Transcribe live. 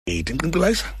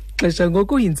Inkqimqilisa xesha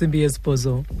ngoku yintsimbi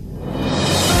yesibhozo.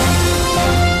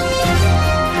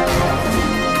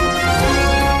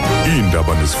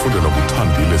 Iindaba nezifundela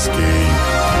kuThandile Skeyi.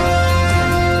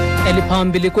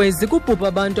 Eliphambili kwezi kubhubha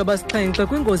abantu abasixhenxe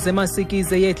kwingozi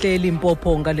emasikizi eyehle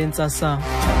eLimpopo ngale ntsasa.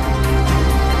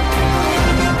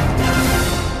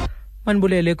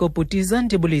 Manibulele kobhutiza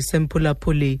ndibulise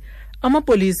mphulaphuli.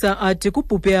 Amapolisa athi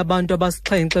kubhubhe abantu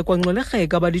abasixhenxe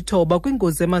kwangxwelerheka abalithoba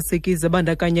kwingozi emasikizi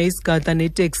ebandakanya isigadla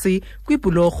neteksi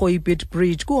kwibhulorho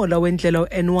iBeitbridge kuhola wendlela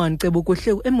N1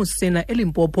 ceb'ukuhle eMusina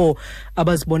eLimpopo.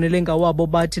 Abazibonele ngawabo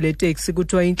bathi le teksi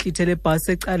kuthiwa intlithe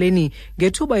lebhasi ecaleni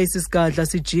ngethuba isigadla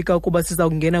sijika ukuba siza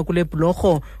kungena kule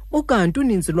bhulorho. Ukanti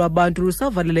uninzi lwabantu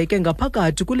lusavaleleke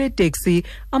ngaphakathi kule teksi.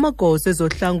 Amagosa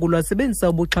ezohlangulo asebenzisa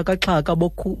ubuxhakaxhaka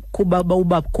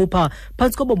bokubakhupha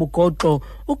phantsi kobo bugoxo,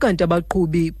 ukanti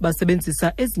abaqhubi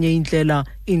basebenzisa ezinye indlela.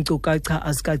 Iinkcukacha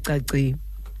azikacaci.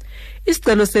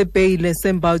 Isicelo sebheyile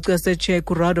sembhaco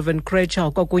yaseCzech uRadovan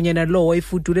Krejcir kwakunye nalowo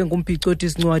ifudule ngumphicothi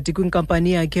sincwadi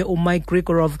kwinkampani yakhe uMike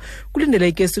Grigorov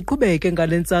kulindeleke siqhubeke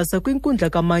ngale ntsasa kwinkundla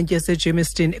kamantyi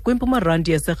yaseGermiston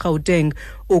kwimpumarandi yaseGauteng.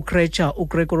 uKrejcir,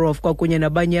 uGrigorov kwakunye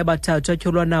nabanye abathathu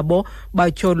atyholwa nabo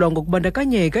batyholwa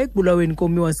ngokubandakanyeka ekubulaweni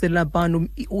komi waseLapan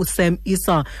uSam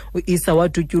Issa. uIssa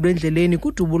wadutyulwa endleleni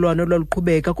kudubulwano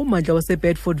olwaluqhubeka kummandla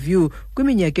waseBedford View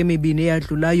kwiminyaka emibini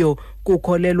eyadlulayo.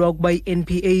 Kukholelwa ukuba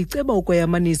iNPA iceba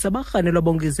ukwayamanisa abarhanelwa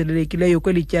bongezelelekileyo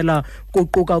kweli tyala,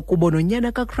 kuquka kubo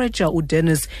nonyana kaKrejcir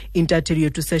uDennis. Intatheli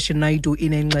yethu Session Naidu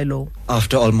inengxelo.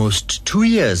 After almost 2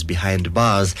 years behind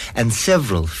bars and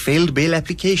several failed bail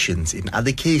applications in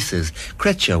other cases,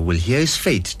 Krejcir will hear his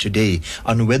fate today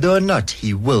on whether or not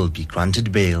he will be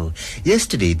granted bail.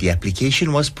 Yesterday, the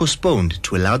application was postponed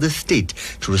to allow the state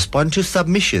to respond to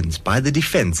submissions by the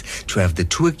defense to have the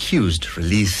two accused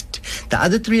released. The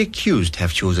other three accused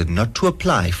have chosen not to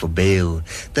apply for bail.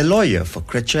 The lawyer for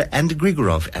Krejcir and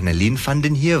Grigorov, Annelien van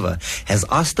den Heever, has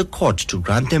asked the court to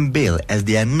grant them bail as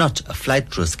they are not a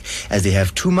flight risk, as they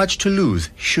have too much to lose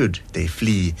should they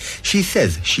flee. She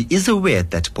says she is aware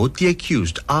that both the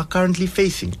accused are currently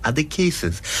facing other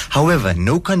cases. However,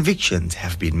 no convictions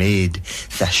have been made.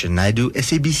 Sasha Naidu,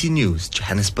 SABC News,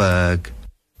 Johannesburg.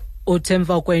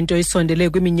 Uthemva kwento isondele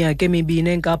kwiminyaka emibini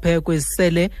engaphaya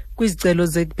kwezisele kwizicelo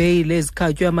zekbheyile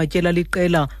ezikhatywe amatyela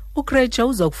liqela. uKrejcir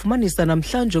uza kufumanisa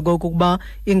namhlanje okokuba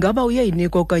ingaba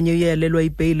uyayinikwa okanye uyayalelwa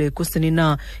ibheyile kusini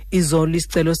na. Izolo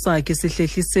isicelo sakhe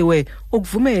sihlehlisiwe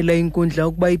ukuvumela inkundla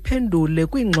ukuba iphendule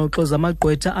kwiingxoxo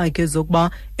zamagqwetha akhe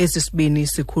zokuba esisibini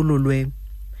sikhululwe.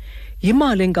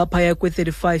 Yimali engaphaya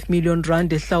kwe-35 million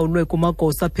rand ehlawulwe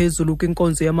kumagosa phezulu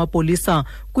kwinkonzo yamapolisa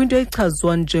kwinto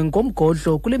echazwa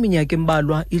njengomgodlo kule minyaka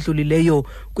embalwa idlulileyo.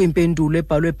 Kwimpendulo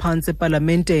ebhalwe phantsi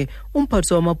epalamente,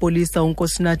 umphathi wamapolisa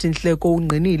uNkosinathi Nhleko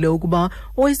ungqinile ukuba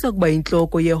oyisa kuba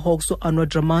intloko yeHawks uAnwar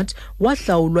Dramat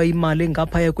wahlawulwa imali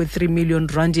engaphaya kwe-3 million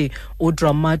rand.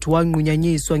 uDramat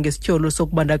wanqunyanyiswa ngesityholo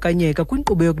sokubandakanyeka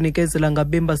kwinkqubo yokunikezela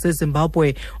ngabemi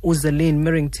baseZimbabwe. uZelene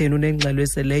Merrington unengxelo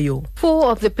eseleyo.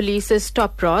 4 of the police's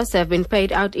top brass have been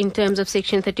paid out in terms of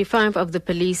Section 35 of the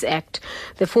Police Act.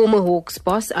 The former Hawks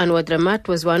boss, Anwar Dramat,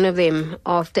 was one of them.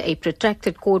 After a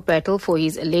protracted court battle for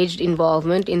his alleged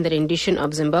involvement in the rendition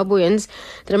of Zimbabweans,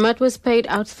 Dramat was paid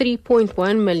out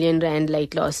 3.1 million rand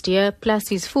late last year, plus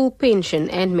his full pension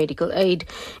and medical aid.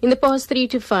 In the past 3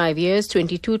 to 5 years,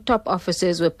 22 top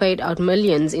officers were paid out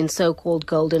millions in so-called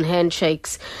golden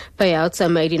handshakes. Payouts are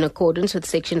made in accordance with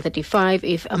Section 35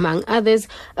 if, among others,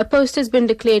 a post has been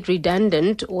declared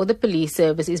redundant or the police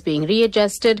service is being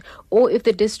readjusted, or if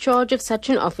the discharge of such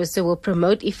an officer will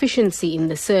promote efficiency in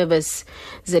the service.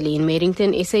 Zelene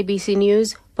Merrington, SABC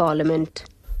News, Parliament.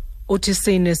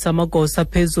 Uthisini samagosa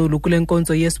phezulu kule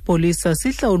nkonzo yesipolisa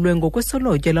sihlawulwe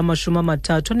ngokwesolotya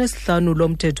la-35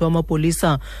 lomthetho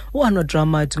wamapolisa. uAnwar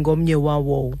Dramat ngomnye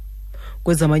wawo.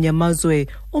 Kwezamanye amazwe,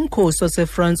 umkhosi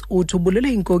waseFrance uthi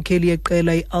ubulele inkokheli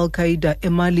yeqela i-Al-Qaeda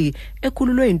eMali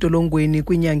ekhululwe entolongweni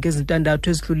kwinyanga ezintandathu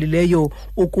ezidlulileyo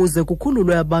ukuze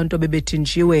kukhululwe abantu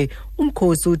abebethinjiwe.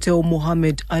 Umkhosi uthe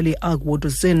uMohammed Ali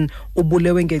Agwudusin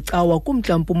ubulewe ngecawa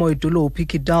kumntla-mpuma wedolophu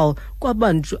iKidal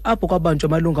apho kwabanjwa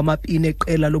amalungu amabini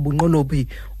eqela lobunqolobi.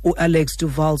 uAlex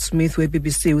Duval Smith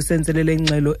weBBC usenzelele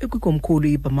ingxelo ekwikomkhulu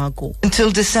iBamako.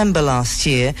 Until December last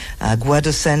year,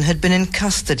 Agwudusin had been in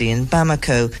custody in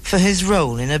Bamako for his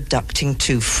role in abducting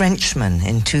 2 Frenchmen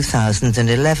in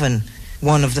 2011.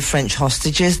 One of the French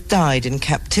hostages died in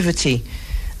captivity.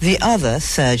 The other,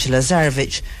 Serge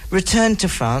Lazarevich, returned to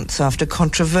France after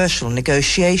controversial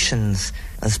negotiations.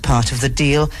 As part of the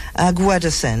deal,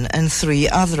 Agwudusin and 3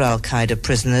 other Al-Qaeda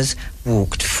prisoners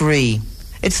walked free.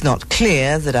 It's not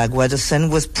clear that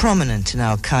Agwudusin was prominent in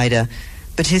Al-Qaeda,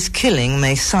 but his killing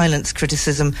may silence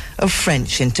criticism of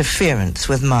French interference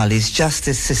with Mali's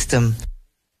justice system.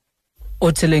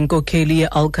 Othele inkokheli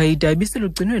ye-Al-Qaeda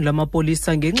ibiselugcinweni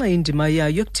lamapolisa ngenxa yendima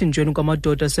yayo ekuthinjweni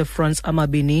kwamadoda aseFrance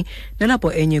amabini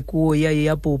nalapho enye kuwo yaye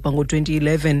yabhubha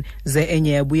ngo-2011 ze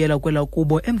enye yabuyela kwela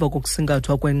kubo emva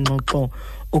kokusingathwa kwengxoxo.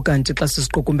 Ukanti xa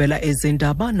sisiqukumbela ezi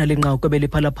ndaba nale nqaku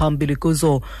ebeliphala phambili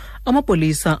kuzo,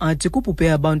 amapolisa athi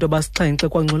kubhubhe abantu abasixhenkxe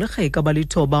kwangxwelerheka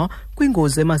abalithoba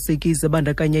kwingozi emasikizi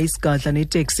ebandakanya isigadla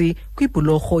neteksi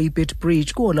kwibhulorho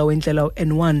iBeitbridge kuhola wendlela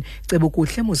N1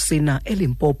 ceb'ukuhle eMusina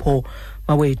eLimpopo.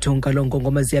 Mawethu ngalongo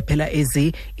ngoma ziyaphela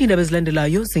ezi, iindaba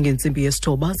ezilandelayo zingentsimbi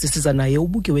yesithoba zisiza naye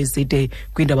ubuki wezide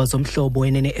kwiindaba zomhlobo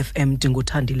wenene FM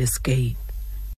Ndinguthandile Skay.